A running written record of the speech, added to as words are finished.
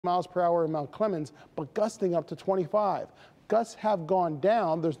miles per hour in Mount Clemens, but gusting up to 25. Gusts have gone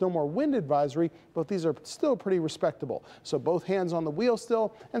down. There's no more wind advisory, but these are still pretty respectable. So both hands on the wheel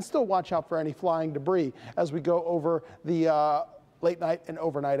still, and still watch out for any flying debris as we go over the late night and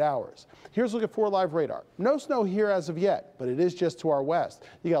overnight hours. Here's a look at 4Live radar. No snow here as of yet, but it is just to our west.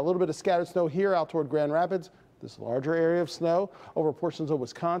 You got a little bit of scattered snow here out toward Grand Rapids. This larger area of snow over portions of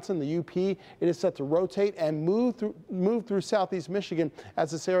Wisconsin, the UP, it is set to rotate and move through southeast Michigan as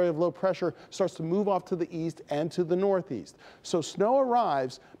this area of low pressure starts to move off to the east and to the northeast. So snow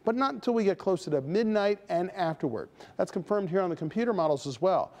arrives, but not until we get closer to midnight and afterward. That's confirmed here on the computer models as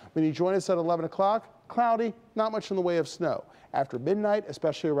well. When you join us at 11 o'clock, cloudy, not much in the way of snow. After midnight,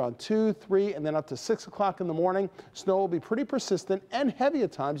 especially around 2, 3, and then up to 6 o'clock in the morning, snow will be pretty persistent and heavy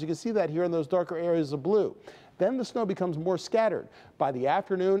at times. You can see that here in those darker areas of blue. Then the snow becomes more scattered by the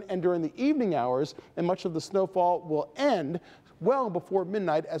afternoon and during the evening hours, and much of the snowfall will end well before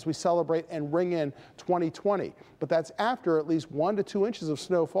midnight as we celebrate and ring in 2020. But that's after at least 1 to 2 inches of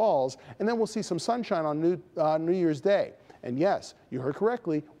snow falls, and then we'll see some sunshine on New Year's Day. And yes, you heard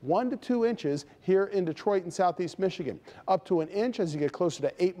correctly, 1 to 2 inches here in Detroit and southeast Michigan. Up to an inch as you get closer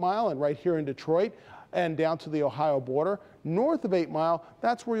to 8 Mile and right here in Detroit and down to the Ohio border. North of 8 Mile,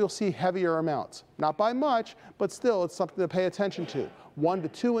 that's where you'll see heavier amounts. Not by much, but still it's something to pay attention to. 1 to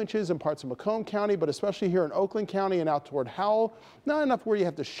 2 inches in parts of Macomb County, but especially here in Oakland County and out toward Howell. Not enough where you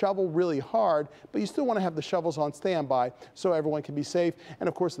have to shovel really hard, but you still want to have the shovels on standby so everyone can be safe. And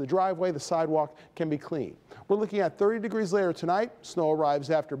of course, the driveway, the sidewalk can be clean. We're looking at 30 degrees later tonight. Snow arrives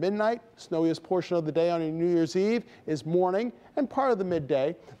after midnight. Snowiest portion of the day on New Year's Eve is morning and part of the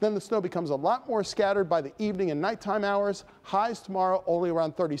midday. Then the snow becomes a lot more scattered by the evening and nighttime hours. Highs tomorrow only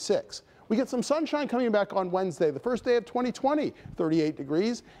around 36. We get some sunshine coming back on Wednesday, the first day of 2020, 38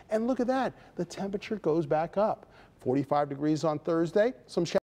 degrees. And look at that, the temperature goes back up. 45 degrees on Thursday, some